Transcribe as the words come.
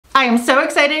I am so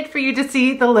excited for you to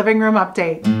see the living room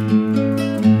update.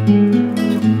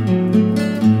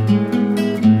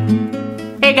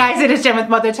 Hey guys, it is Jen with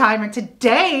Mother Time, and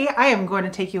today I am going to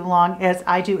take you along as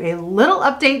I do a little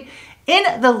update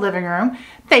in the living room.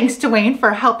 Thanks to Wayne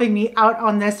for helping me out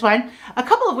on this one. A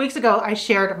couple of weeks ago, I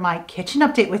shared my kitchen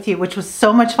update with you, which was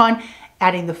so much fun,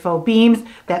 adding the faux beams,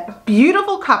 that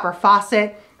beautiful copper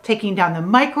faucet, taking down the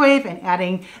microwave and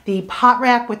adding the pot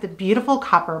rack with the beautiful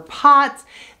copper pots.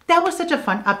 That was such a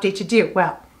fun update to do.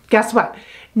 Well, guess what?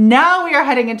 Now we are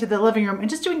heading into the living room and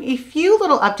just doing a few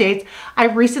little updates. I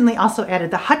recently also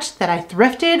added the hutch that I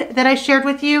thrifted that I shared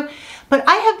with you, but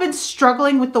I have been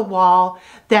struggling with the wall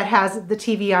that has the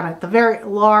TV on it, the very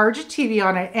large TV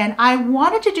on it, and I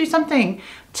wanted to do something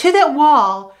to that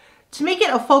wall to make it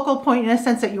a focal point in a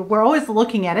sense that we're always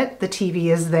looking at it. The TV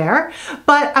is there,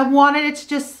 but I wanted it to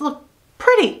just look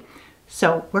pretty.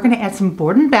 So we're gonna add some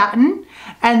board and batten,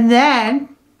 and then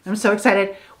I'm so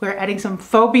excited. We're adding some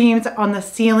faux beams on the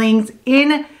ceilings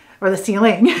the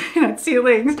ceiling, not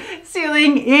ceilings,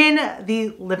 ceiling in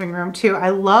the living room too. I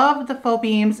love the faux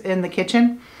beams in the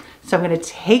kitchen. So I'm gonna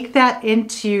take that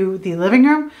into the living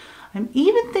room. I'm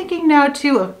even thinking now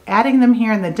too of adding them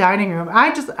here in the dining room. I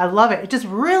love it. It just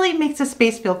really makes the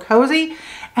space feel cozy,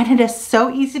 and it is so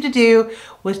easy to do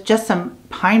with just some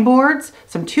pine boards,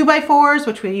 some 2x4s,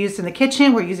 which we used in the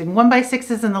kitchen. We're using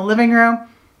 1x6s in the living room.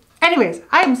 Anyways,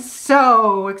 I'm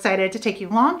so excited to take you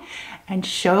along and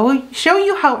show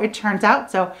you how it turns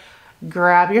out. So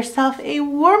grab yourself a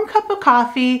warm cup of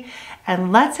coffee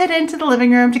and let's head into the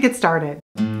living room to get started.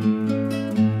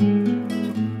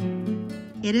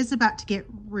 It is about to get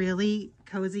really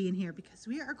cozy in here because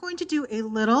we are going to do a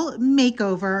little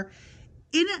makeover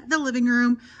in the living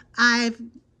room. I've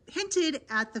hinted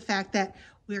at the fact that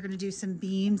we're going to do some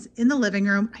beams in the living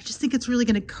room. I just think it's really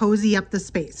going to cozy up the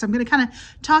space. So I'm going to kind of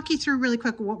talk you through really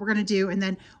quick what we're going to do, and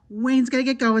then Wayne's going to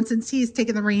get going since he's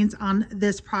taking the reins on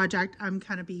this project. I'll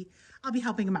be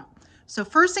helping him out. So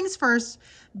first things first,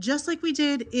 just like we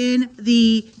did in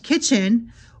the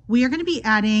kitchen, we are going to be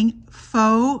adding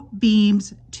faux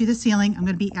beams to the ceiling. I'm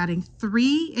going to be adding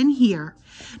 3 in here.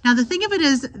 Now the thing of it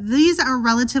is, these are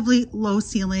relatively low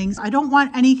ceilings. I don't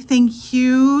want anything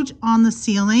huge on the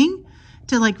ceiling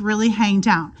to like really hang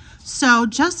down. So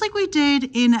just like we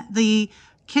did in the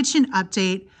kitchen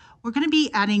update, we're going to be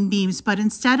adding beams, but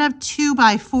instead of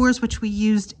 2x4s, which we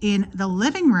used in the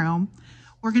living room,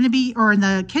 or in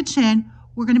the kitchen,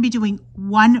 we're going to be doing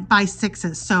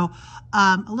 1x6s. So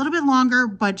a little bit longer,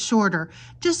 but shorter,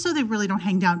 just so they really don't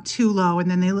hang down too low,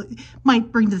 and then they might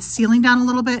bring the ceiling down a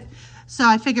little bit. So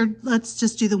I figured let's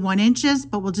just do the 1 inches,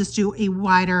 but we'll just do a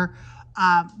wider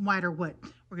wood.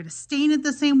 We're going to stain it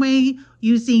the same way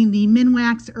using the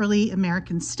Minwax Early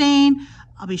American Stain.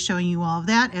 I'll be showing you all of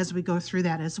that as we go through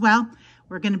that as well.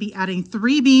 We're going to be adding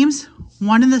 3 beams,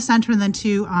 1 in the center and then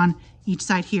 2 on each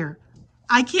side here.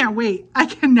 I can't wait. I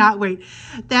cannot wait.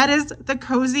 That is the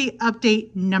cozy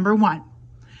update number 1.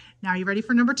 Now, are you ready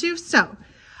for number 2? So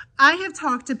I have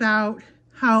talked about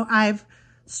how I've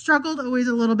struggled always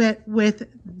a little bit with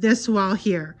this wall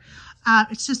here.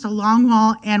 It's just a long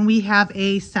wall, and we have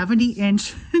a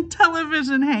 70-inch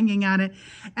television hanging on it.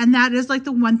 And that is like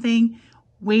the one thing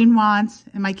Wayne wants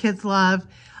and my kids love.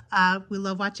 We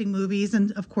love watching movies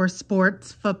and, of course,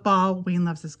 sports, football. Wayne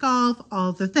loves his golf,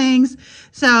 all the things.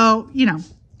 So, you know,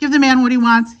 give the man what he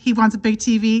wants. He wants a big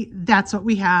TV. That's what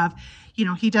we have. You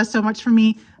know, he does so much for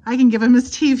me. I can give him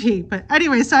his TV. But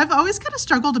anyway, so I've always kind of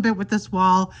struggled a bit with this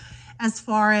wall as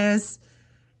far as,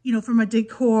 you know, from a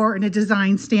decor and a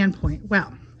design standpoint.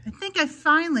 Well, I think I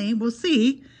finally, we'll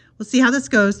see how this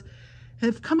goes,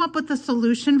 have come up with a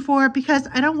solution for it, because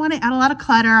I don't want to add a lot of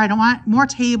clutter. I don't want more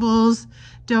tables,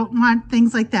 don't want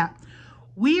things like that.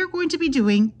 We are going to be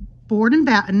doing board and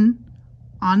batten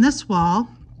on this wall,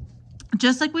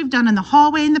 just like we've done in the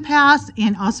hallway in the past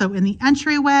and also in the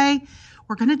entryway.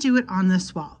 We're going to do it on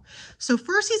this wall. So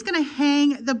first he's going to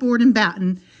hang the board and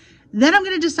batten. Then I'm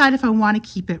going to decide if I want to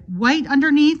keep it white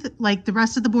underneath, like the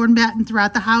rest of the board and batten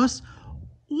throughout the house,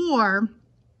 or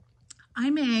I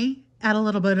may add a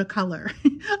little bit of color,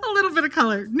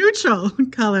 neutral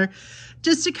color,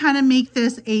 just to kind of make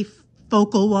this a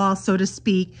focal wall, so to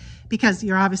speak, because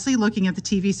you're obviously looking at the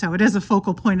TV, so it is a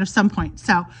focal point of some point.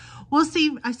 So we'll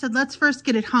see. I said, let's first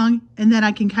get it hung, and then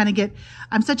I can kind of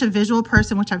I'm such a visual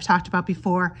person, which I've talked about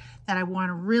before, that I want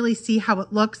to really see how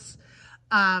it looks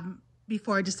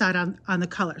before I decide on the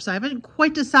color. So I haven't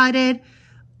quite decided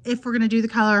if we're going to do the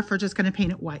color, or if we're just going to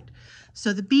paint it white.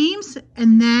 So the beams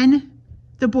and then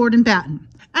the board and batten.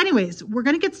 Anyways, we're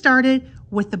going to get started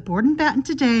with the board and batten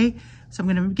today. So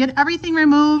I'm going to get everything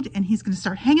removed, and he's going to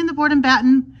start hanging the board and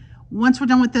batten Once we're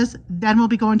done with this, then we'll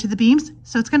be going to the beams.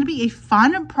 So it's going to be a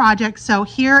fun project. So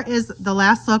here is the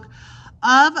last look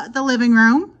of the living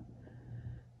room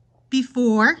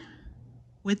before,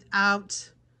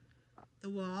 without the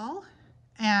wall,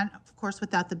 and of course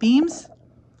without the beams.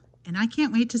 And I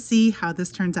can't wait to see how this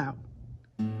turns out.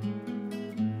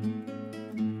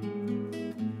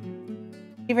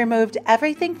 We removed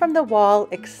everything from the wall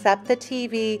except the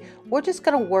TV. We're just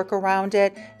going to work around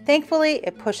it. Thankfully,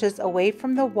 it pushes away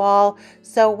from the wall.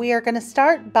 So we are going to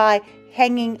start by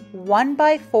hanging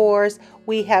 1x4s.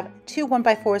 We have two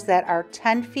 1x4s that are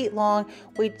 10 feet long.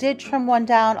 We did trim one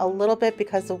down a little bit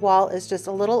because the wall is just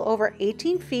a little over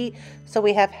 18 feet. So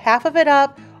we have half of it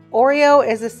up. Oreo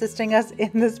is assisting us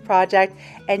in this project,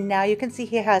 and now you can see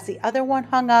he has the other one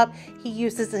hung up. He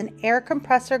uses an air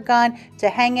compressor gun to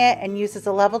hang it and uses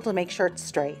a level to make sure it's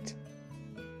straight.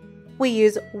 We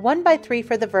use 1x3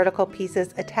 for the vertical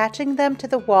pieces, attaching them to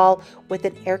the wall with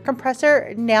an air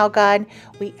compressor nail gun.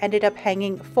 We ended up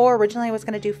hanging 4. Originally I was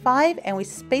going to do 5, and we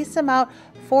spaced them out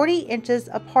 40 inches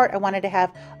apart. I wanted to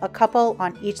have a couple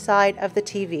on each side of the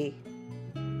TV.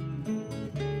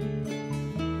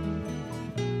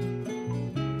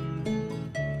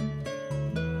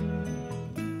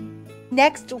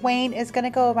 Next, Wayne is going to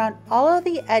go around all of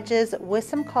the edges with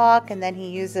some caulk, and then he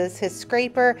uses his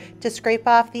scraper to scrape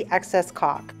off the excess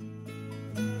caulk.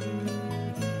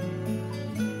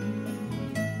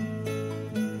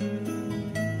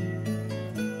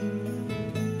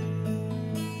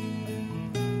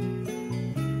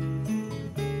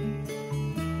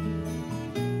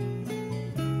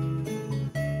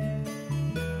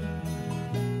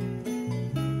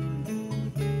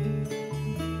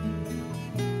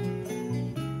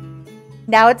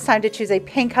 Now it's time to choose a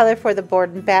pink color for the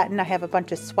board and batten. I have a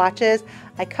bunch of swatches.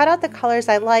 I cut out the colors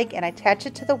I like and I attach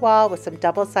it to the wall with some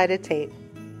double-sided tape.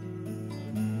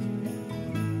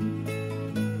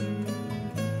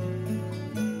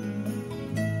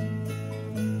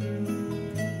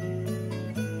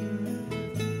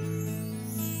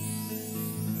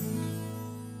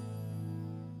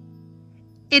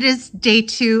 It is day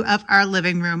 2 of our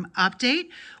living room update.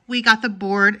 We got the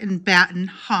board and batten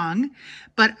hung,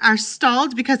 but are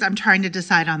stalled because I'm trying to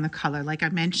decide on the color. Like I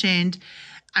mentioned,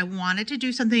 I wanted to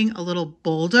do something a little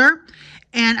bolder,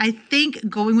 and I think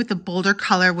going with the bolder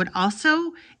color would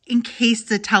also encase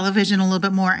the television a little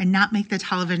bit more and not make the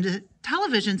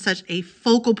television such a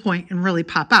focal point and really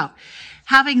pop out.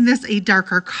 Having this a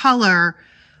darker color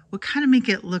would kind of make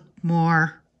it look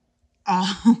more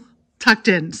all tucked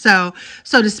in, so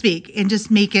to speak, and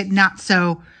just make it not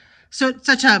so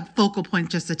such a focal point,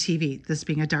 just the TV, this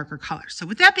being a darker color. So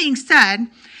with that being said,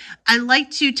 I like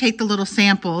to take the little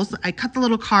samples. I cut the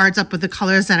little cards up with the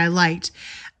colors that I liked,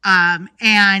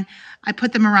 and I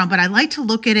put them around, but I like to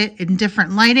look at it in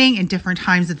different lighting and different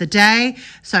times of the day.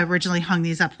 So I originally hung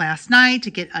these up last night to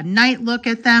get a night look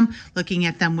at them, looking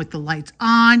at them with the lights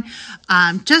on,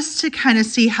 just to kind of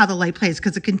see how the light plays,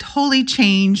 because it can totally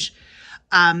change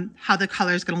how the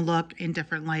color is going to look in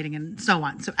different lighting and so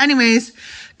on. So anyways,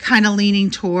 kind of leaning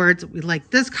towards, we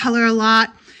like this color a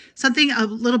lot. Something a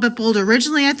little bit bolder.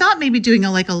 Originally, I thought maybe doing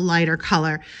a lighter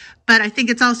color, but I think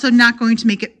it's also not going to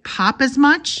make it pop as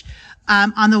much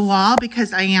on the wall,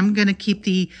 because I am going to keep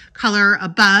the color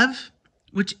above,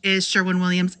 which is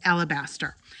Sherwin-Williams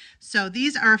Alabaster. So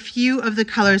these are a few of the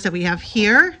colors that we have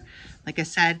here. Like I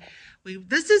said,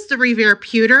 this is the Revere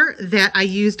pewter that I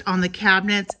used on the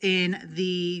cabinets in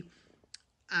the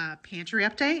pantry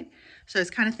update. So I was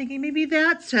kind of thinking maybe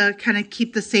that to kind of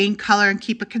keep the same color and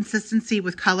keep a consistency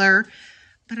with color,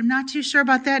 but I'm not too sure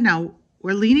about that. Now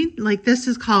we're leaning, like this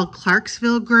is called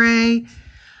Clarksville Gray.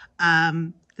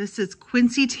 This is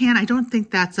Quincy Tan. I don't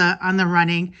think that's on the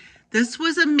running. This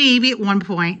was a maybe at one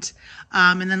point.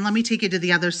 And then let me take you to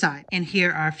the other side. And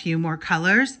here are a few more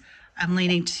colors. I'm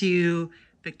leaning to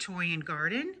Victorian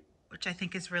Garden, which I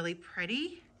think is really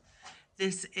pretty.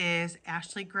 This is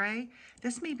Ashley Gray.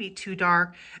 This may be too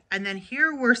dark. And then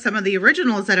here were some of the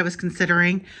originals that I was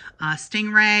considering.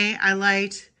 Stingray I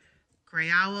liked. Gray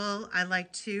Owl I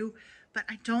liked too. But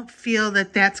I don't feel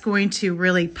that that's going to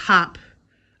really pop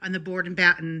on the board and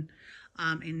batten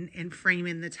and frame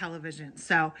in the television.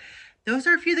 So those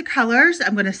are a few of the colors.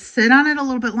 I'm going to sit on it a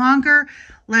little bit longer,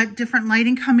 let different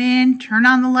lighting come in, turn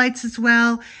on the lights as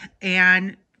well,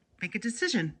 and make a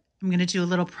decision. I'm going to do a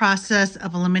little process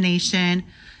of elimination,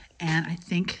 and I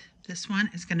think this one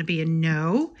is going to be a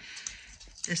no.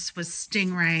 This was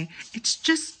Stingray. It's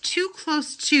just too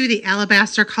close to the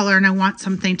alabaster color, and I want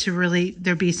something to really,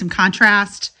 there be some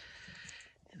contrast.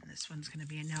 And this one's going to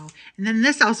be a no. And then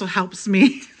this also helps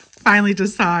me finally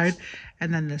decide.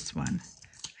 And then this one.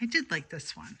 I did like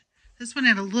this one. This one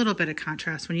had a little bit of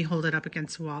contrast when you hold it up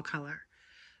against wall color,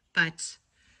 but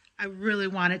I really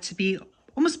want it to be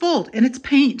almost bold, and it's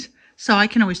paint, so I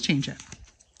can always change it.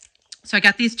 So I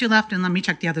got these two left, and let me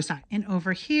check the other side. And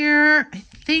over here, I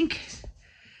think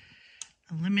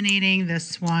eliminating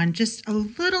this one, just a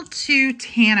little too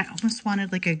tan. I almost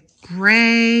wanted like a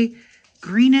gray,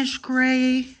 greenish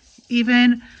gray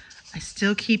even. I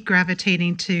still keep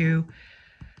gravitating to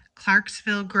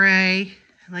Clarksville gray.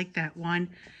 I like that one.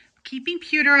 Keeping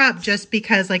pewter up just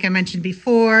because, like I mentioned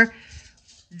before,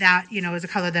 that, you know, is a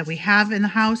color that we have in the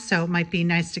house. So it might be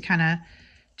nice to kind of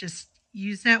just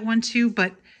use that one too,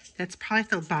 but that's probably at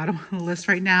the bottom of the list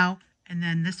right now. And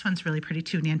then this one's really pretty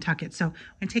too, Nantucket. So I'm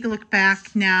gonna take a look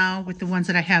back now with the ones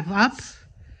that I have up.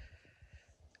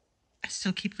 I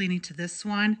still keep leaning to this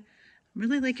one. I'm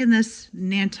really liking this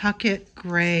Nantucket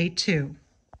gray too.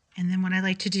 And then what I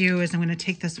like to do is I'm gonna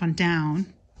take this one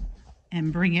down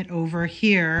and bring it over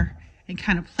here and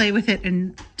kind of play with it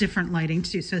in different lighting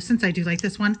too. So since I do like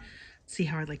this one, let's see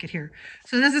how I like it here.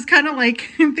 So this is kind of like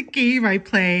the game I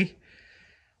play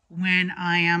when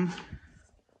I am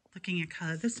looking at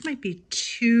color. This might be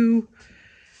too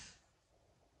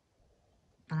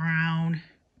brown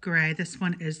gray. This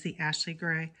one is the Ashley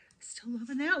gray. Still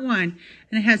loving that one.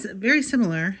 And it has very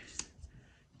similar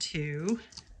to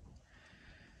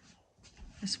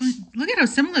this one. Look at how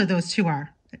similar those two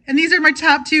are. And these are my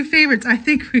top two favorites. I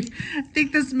think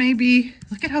this may be,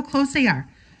 look at how close they are.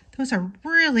 Those are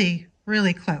really,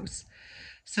 really close.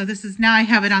 So this is, now I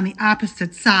have it on the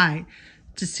opposite side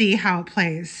to see how it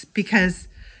plays, because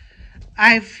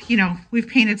we've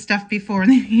painted stuff before in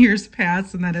the years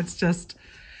past, and then it's just,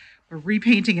 we're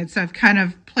repainting it. So I've kind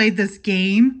of played this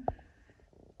game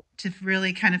to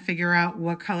really kind of figure out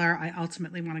what color I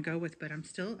ultimately want to go with, but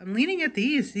I'm leaning at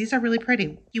these. These are really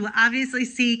pretty. You will obviously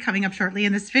see coming up shortly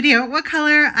in this video what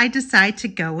color I decide to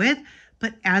go with,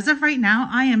 but as of right now,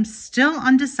 I am still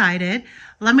undecided.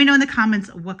 Let me know in the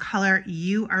comments what color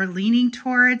you are leaning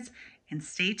towards, and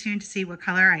stay tuned to see what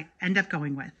color I end up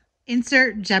going with.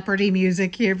 Insert Jeopardy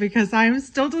music here because I'm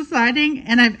still deciding,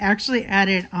 and I've actually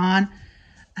added on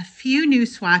a few new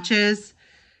swatches.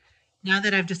 Now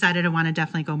that I've decided I want to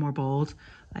definitely go more bold,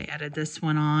 I added this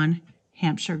one on,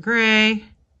 Hampshire Gray.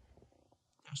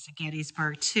 There's the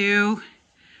Gettysburg too.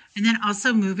 And then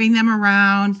also moving them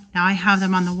around. Now I have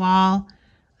them on the wall.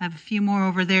 I have a few more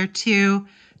over there too,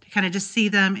 to kind of just see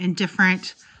them in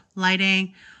different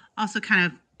lighting. Also kind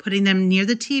of putting them near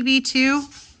the TV too.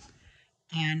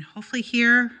 And hopefully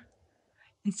here,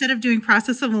 instead of doing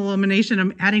process of elimination,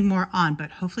 I'm adding more on,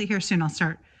 but hopefully here soon I'll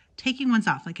start taking ones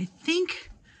off. Like I think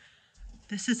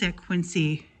this is that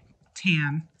Quincy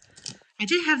tan. I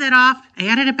did have that off. I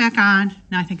added it back on.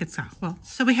 Now I think it's off. Well,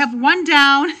 so we have one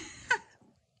down,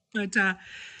 but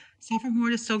several more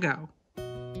to still go.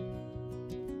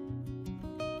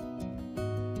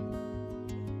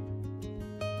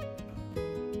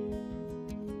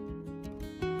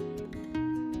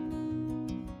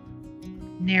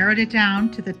 Narrowed it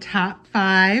down to the top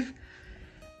 5.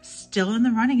 Still in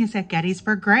the running is that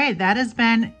Gettysburg Gray. That has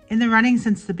been in the running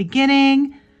since the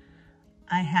beginning.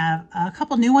 I have a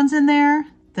couple new ones in there.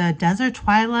 The Desert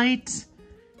Twilight.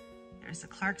 There's the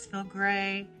Clarksville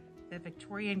Gray, the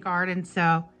Victorian Garden.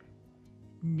 So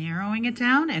narrowing it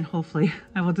down, and hopefully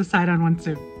I will decide on one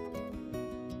soon.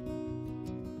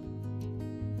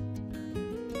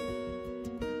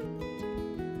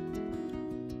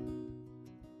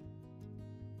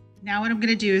 Now what I'm going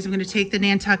to do is I'm going to take the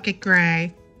Nantucket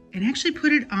Gray and actually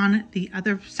put it on the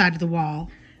other side of the wall.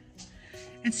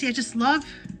 And see, I just love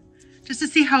just to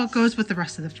see how it goes with the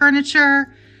rest of the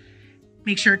furniture.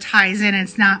 Make sure it ties in and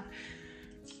it's not,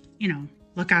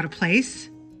 look out of place.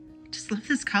 Just love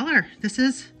this color. This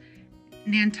is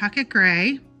Nantucket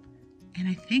Gray, and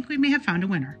I think we may have found a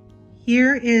winner.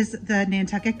 Here is the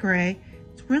Nantucket Gray.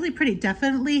 It's really pretty.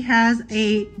 Definitely has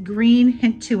a green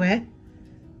hint to it,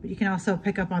 but you can also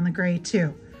pick up on the gray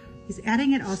too. He's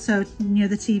adding it also near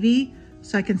the TV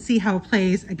so I can see how it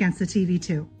plays against the TV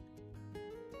too.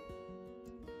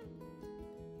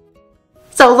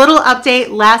 So a little update,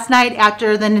 last night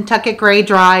after the Nantucket Gray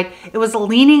dried, it was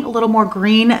leaning a little more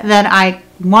green than I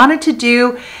wanted to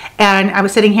do, and I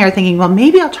was sitting here thinking, well,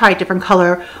 maybe I'll try a different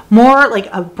color, more like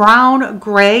a brown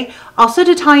gray, also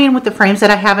to tie in with the frames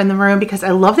that I have in the room, because I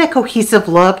love that cohesive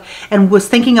look, and was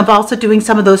thinking of also doing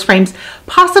some of those frames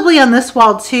possibly on this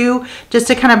wall too, just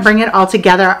to kind of bring it all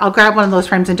together. I'll grab one of those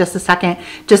frames in just a second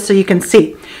just so you can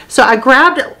see. So I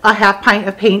grabbed a half pint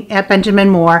of paint at Benjamin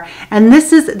Moore, and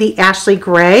this is the Ashley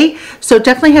Gray, so it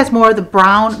definitely has more of the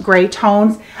brown gray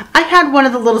tones. I had one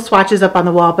of the little swatches up on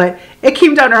the wall, but it keeps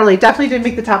came down early. Definitely didn't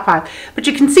make the top 5. But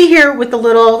you can see here with the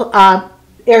little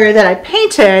area that I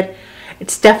painted,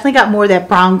 it's definitely got more of that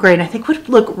brown gray, and I think would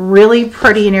look really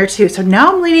pretty in here too. So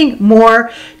now I'm leaning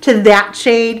more to that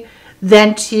shade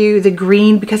than to the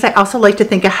green, because I also like to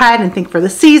think ahead and think for the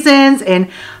seasons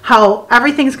and how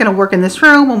everything's going to work in this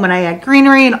room and when I add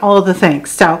greenery and all of the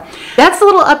things. So that's a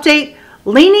little update,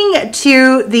 leaning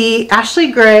to the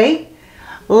Ashley Gray.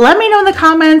 Let me know in the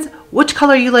comments which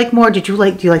color you like more. Do you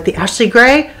like the Ashley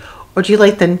Gray, or do you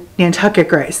like the Nantucket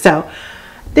Gray? So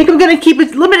I think I'm going to keep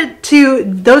it limited to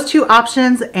those 2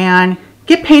 options and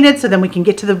get painted so then we can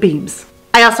get to the beams.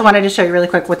 I also wanted to show you really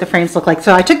quick what the frames look like.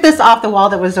 So I took this off the wall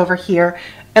that was over here,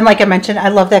 and like I mentioned, I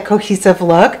love that cohesive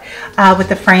look with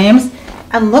the frames.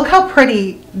 And look how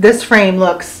pretty this frame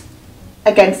looks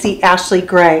against the Ashley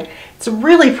Gray. It's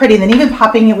really pretty. And then even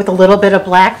popping it with a little bit of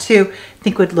black too, I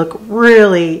think would look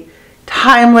really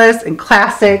timeless and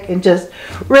classic and just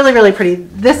really, really pretty.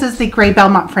 This is the gray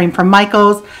Belmont frame from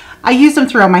Michaels. I use them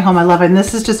throughout my home. I love it. And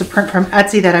this is just a print from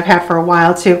Etsy that I've had for a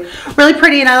while too. Really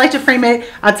pretty, and I like to frame it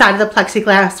outside of the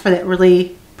plexiglass for that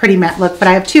really pretty matte look. But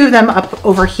I have 2 of them up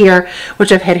over here,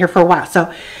 which I've had here for a while.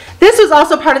 So this was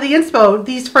also part of the inspo,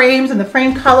 these frames and the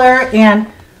frame color, and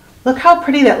look how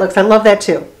pretty that looks. I love that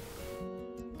too.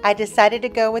 I decided to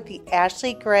go with the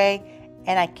Ashley Gray,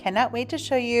 and I cannot wait to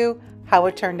show you how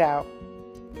it turned out.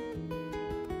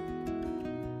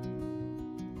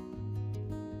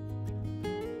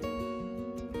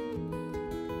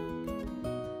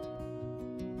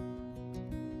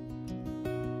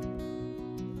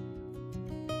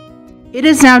 It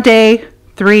is now day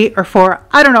 3 or 4.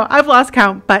 I don't know. I've lost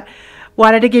count, but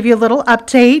wanted to give you a little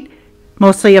update,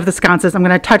 mostly of the sconces. I'm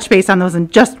going to touch base on those in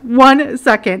just 1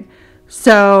 second.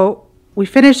 So we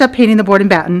finished up painting the board and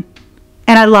batten,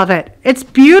 and I love it. It's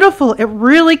beautiful. It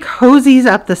really cozies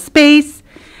up the space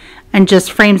and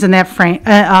just frames in that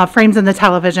frames in the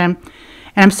television.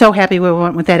 And I'm so happy we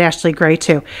went with that Ashley Gray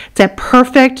too. It's a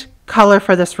perfect color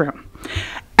for this room.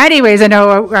 Anyways, I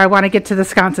know I want to get to the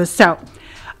sconces. So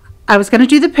I was going to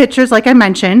do the pictures like I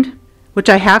mentioned, which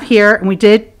I have here, and we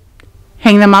did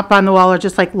hang them up on the wall or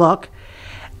just like look.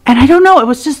 And I don't know, it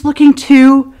was just looking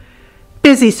too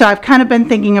busy, so I've kind of been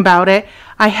thinking about it.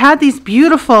 I had these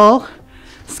beautiful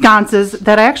sconces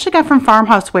that I actually got from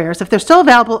Farmhouse Wares. If they're still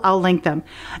available, I'll link them.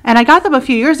 And I got them a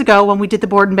few years ago when we did the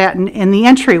board and batten in the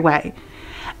entryway.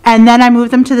 And then I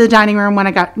moved them to the dining room when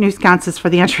I got new sconces for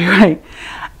the entryway.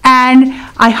 And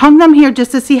I hung them here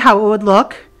just to see how it would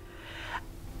look.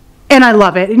 And I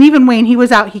love it. And even Wayne, he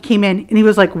was out, he came in and he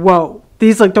was like, whoa,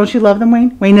 these look, don't you love them,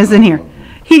 Wayne? Wayne is in here.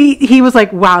 He was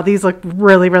like, wow, these look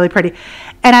really, really pretty.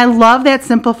 And I love that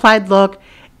simplified look,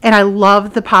 and I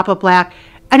love the pop of black.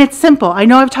 And it's simple. I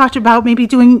know I've talked about maybe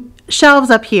doing shelves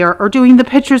up here or doing the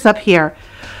pictures up here.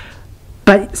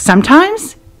 But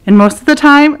sometimes, and most of the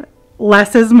time,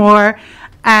 less is more.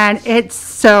 And it's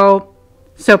so,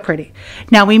 so pretty.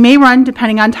 Now we may run,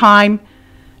 depending on time,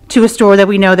 to a store that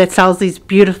we know that sells these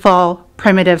beautiful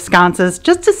primitive sconces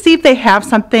just to see if they have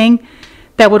something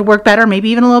that would work better, maybe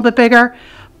even a little bit bigger.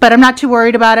 But I'm not too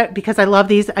worried about it because I love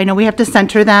these. I know we have to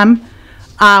center them.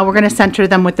 We're going to center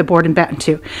them with the board and batten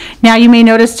too. Now you may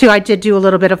notice too, I did do a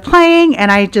little bit of playing,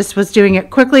 and I just was doing it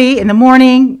quickly in the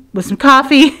morning with some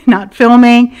coffee, not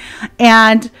filming.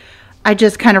 And I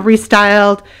just kind of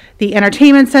restyled the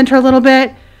entertainment center a little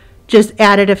bit. Just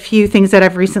added a few things that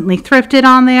I've recently thrifted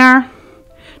on there,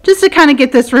 just to kind of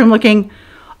get this room looking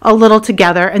a little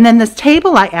together. And then this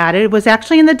table I added was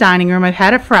actually in the dining room. I've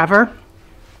had it forever.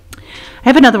 I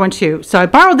have another one too. So I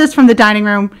borrowed this from the dining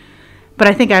room, but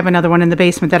I think I have another one in the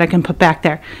basement that I can put back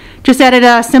there. Just added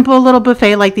a simple little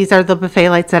buffet light. These are the buffet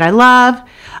lights that I love.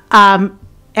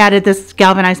 Added this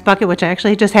galvanized bucket, which I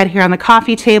actually just had here on the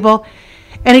coffee table.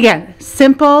 And again,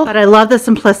 simple, but I love the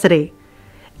simplicity.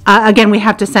 Again, we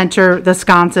have to center the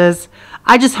sconces.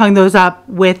 I just hung those up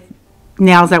with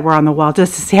nails that were on the wall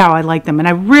just to see how I like them. And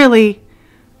I really,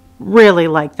 really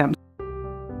like them.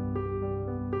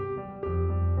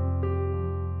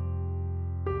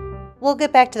 We'll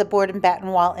get back to the board and batten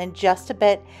wall in just a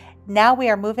bit. Now we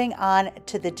are moving on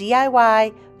to the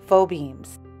DIY faux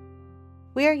beams.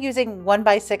 We are using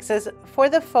 1x6s for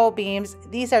the faux beams.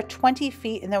 These are 20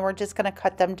 feet, and then we're just going to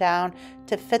cut them down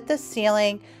to fit the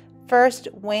ceiling. First,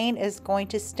 Wayne is going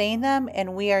to stain them,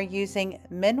 and we are using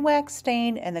Minwax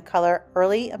stain in the color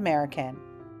Early American.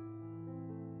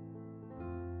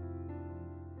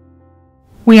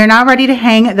 We are now ready to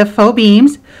hang the faux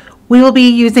beams. We will be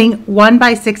using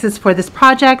 1x6s for this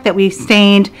project that we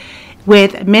stained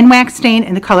with Minwax stain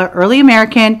in the color Early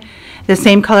American, the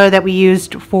same color that we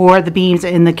used for the beams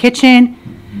in the kitchen,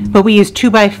 but we used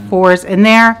 2x4s in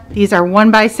there. These are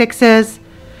 1x6s.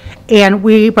 And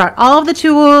we brought all of the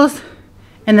tools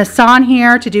and the saw in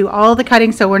here to do all of the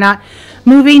cutting, so we're not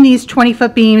moving these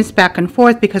 20-foot beams back and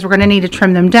forth because we're going to need to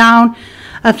trim them down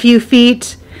a few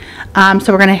feet. So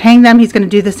we're going to hang them. He's going to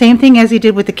do the same thing as he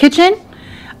did with the kitchen.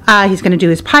 He's going to do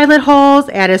his pilot holes,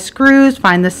 add his screws,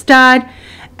 find the stud,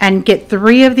 and get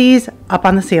 3 of these up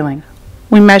on the ceiling.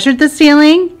 We measured the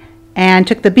ceiling and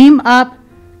took the beam up,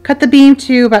 cut the beam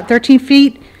to about 13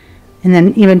 feet, and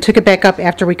then even took it back up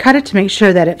after we cut it to make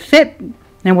sure that it fit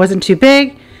and wasn't too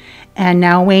big. And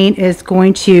now Wayne is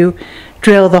going to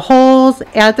drill the holes,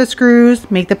 add the screws,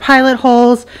 make the pilot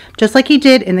holes, just like he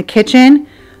did in the kitchen.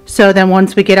 So then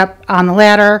once we get up on the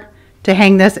ladder to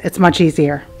hang this, it's much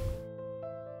easier.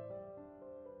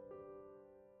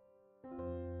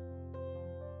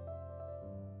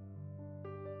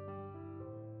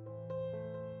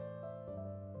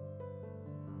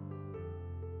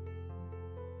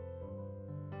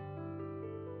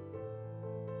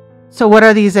 So what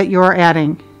are these that you're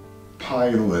adding?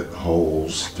 Pilot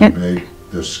holes to make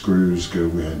the screws go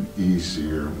in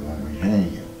easier when we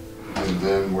hang it. And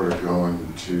then we're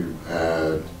going to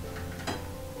add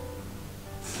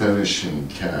finishing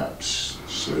caps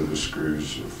so the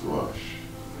screws are flush.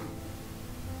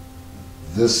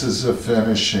 This is a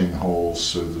finishing hole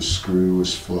so the screw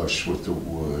is flush with the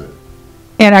wood.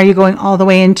 And are you going all the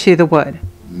way into the wood?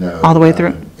 No, all the way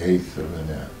through? 1/8 of an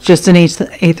inch. Just an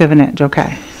eighth of an inch,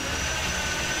 okay.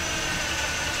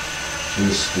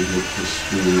 Just to get the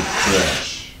screw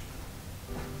fresh.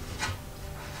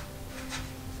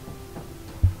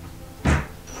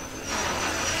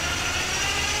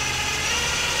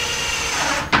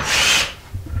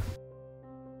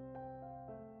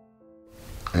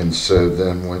 And so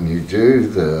then when you do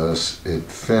this, it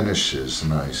finishes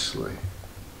nicely.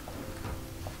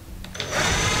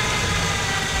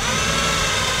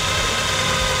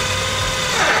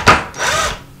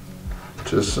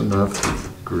 Just enough to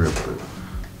grip it.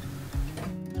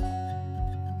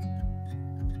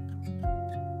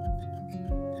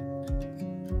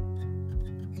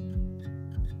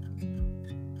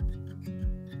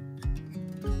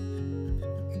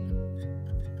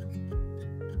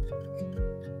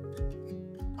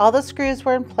 All the screws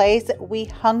were in place. We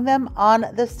hung them on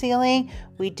the ceiling.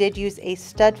 We did use a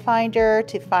stud finder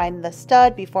to find the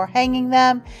stud before hanging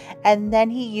them, and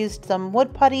then he used some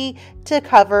wood putty to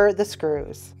cover the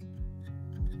screws.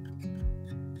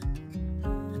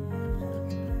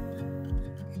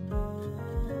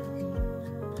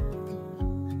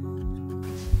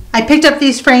 I picked up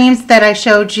these frames that I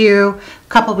showed you a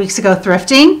couple weeks ago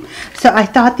thrifting. So I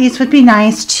thought these would be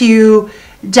nice to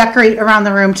decorate around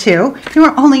the room too. They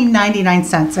were only 99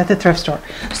 cents at the thrift store.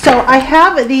 So I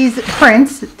have these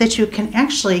prints that you can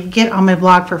actually get on my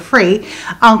blog for free.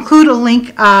 I'll include a link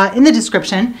in the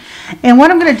description. And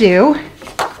what I'm going to do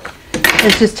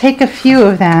is just take a few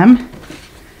of them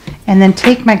and then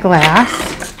take my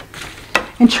glass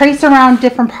and trace around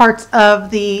different parts of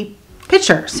the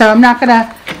picture. So I'm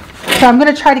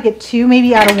going to try to get 2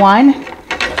 maybe out of 1,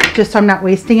 just so I'm not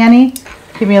wasting any.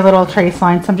 Give me a little trace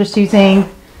line. So I'm just using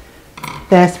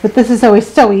this, but this is always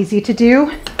so easy to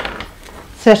do,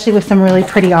 especially with some really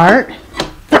pretty art.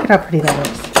 Look at how pretty that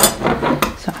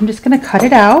is. So I'm just going to cut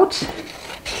it out.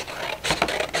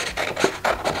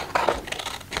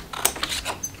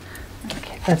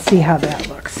 Okay, let's see how that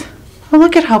looks. Oh,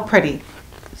 look at how pretty.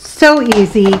 So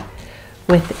easy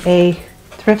with a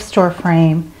thrift store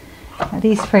frame. Now,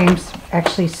 these frames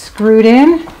actually screwed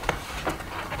in.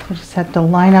 I just have to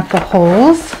line up the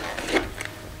holes.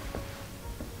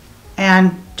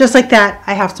 And just like that,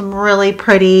 I have some really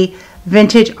pretty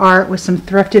vintage art with some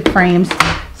thrifted frames.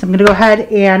 So I'm going to go ahead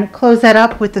and close that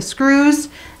up with the screws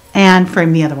and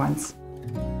frame the other ones.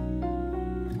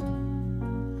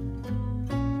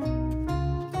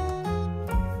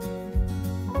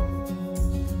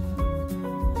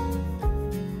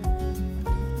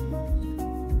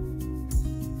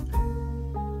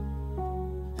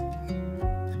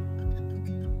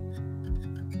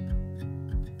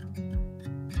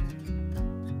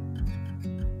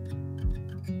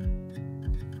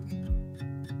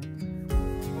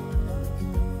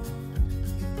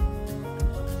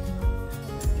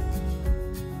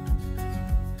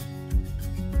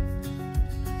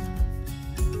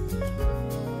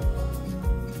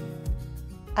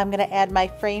 I'm going to add my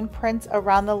frame prints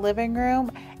around the living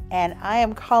room, and I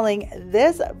am calling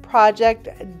this project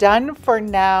done for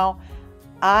now.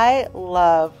 I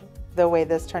love the way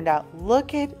this turned out.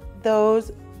 Look at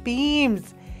those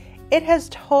beams. It has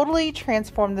totally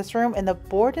transformed this room, and the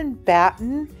board and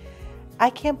batten, I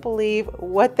can't believe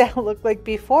what that looked like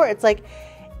before. It's like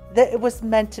it was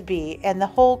meant to be, and the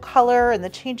whole color and the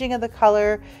changing of the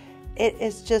color it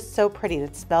is just so pretty.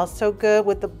 It smells so good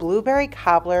with the blueberry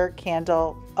cobbler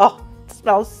candle. Oh, it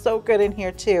smells so good in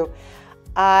here too.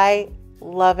 I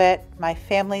love it. My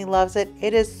family loves it.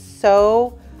 It is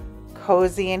so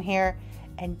cozy in here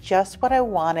and just what I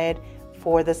wanted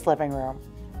for this living room.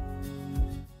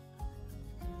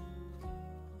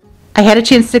 I had a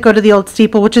chance to go to the Old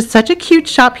Steeple, which is such a cute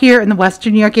shop here in the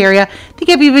Western New York area. I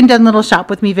think I've even done little shop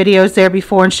with me videos there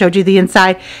before and showed you the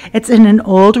inside. It's in an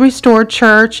old restored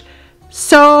church.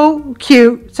 So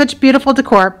cute, such beautiful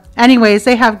decor. Anyways,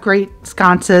 they have great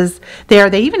sconces there.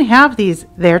 They even have these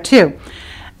there too.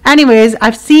 Anyways,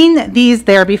 I've seen these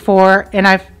there before and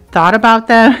I've thought about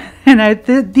them,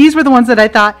 and these were the ones that I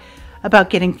thought about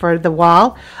getting for the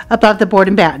wall above the board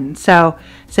and batten. So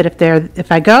I said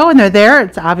if I go and they're there,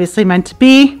 it's obviously meant to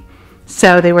be.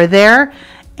 So they were there,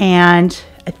 and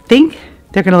I think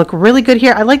they're going to look really good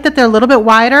here. I like that they're a little bit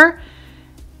wider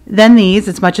than these,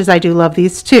 as much as I do love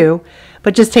these too,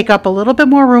 but just take up a little bit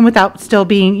more room without still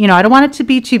being, you know, I don't want it to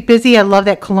be too busy. I love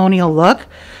that colonial look.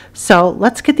 So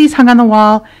let's get these hung on the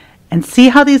wall and see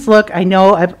how these look. I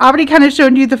know I've already kind of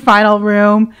shown you the final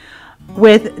room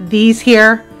with these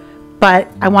here, but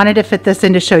I wanted to fit this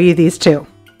in to show you these too.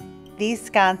 These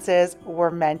sconces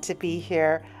were meant to be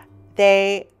here.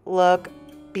 They look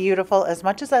beautiful. As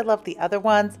much as I love the other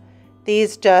ones,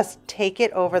 these just take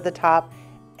it over the top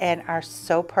and are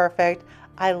so perfect.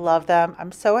 I love them.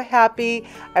 I'm so happy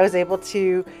I was able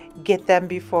to get them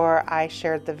before I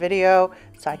shared the video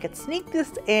so I could sneak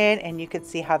this in and you could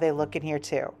see how they look in here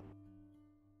too.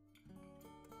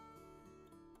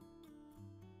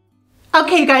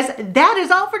 Okay, you guys, that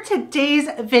is all for today's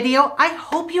video. I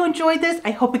hope you enjoyed this.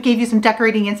 I hope it gave you some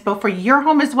decorating inspo for your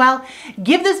home as well.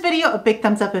 Give this video a big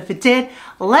thumbs up if it did.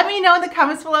 Let me know in the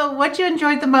comments below what you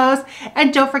enjoyed the most.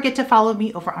 And don't forget to follow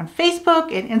me over on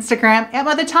Facebook and Instagram at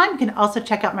Mother Time. You can also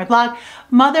check out my blog,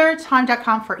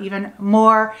 mothertime.com, for even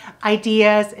more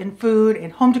ideas and food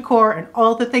and home decor and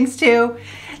all the things too.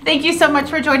 Thank you so much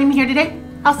for joining me here today.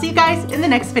 I'll see you guys in the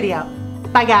next video.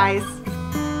 Bye, guys.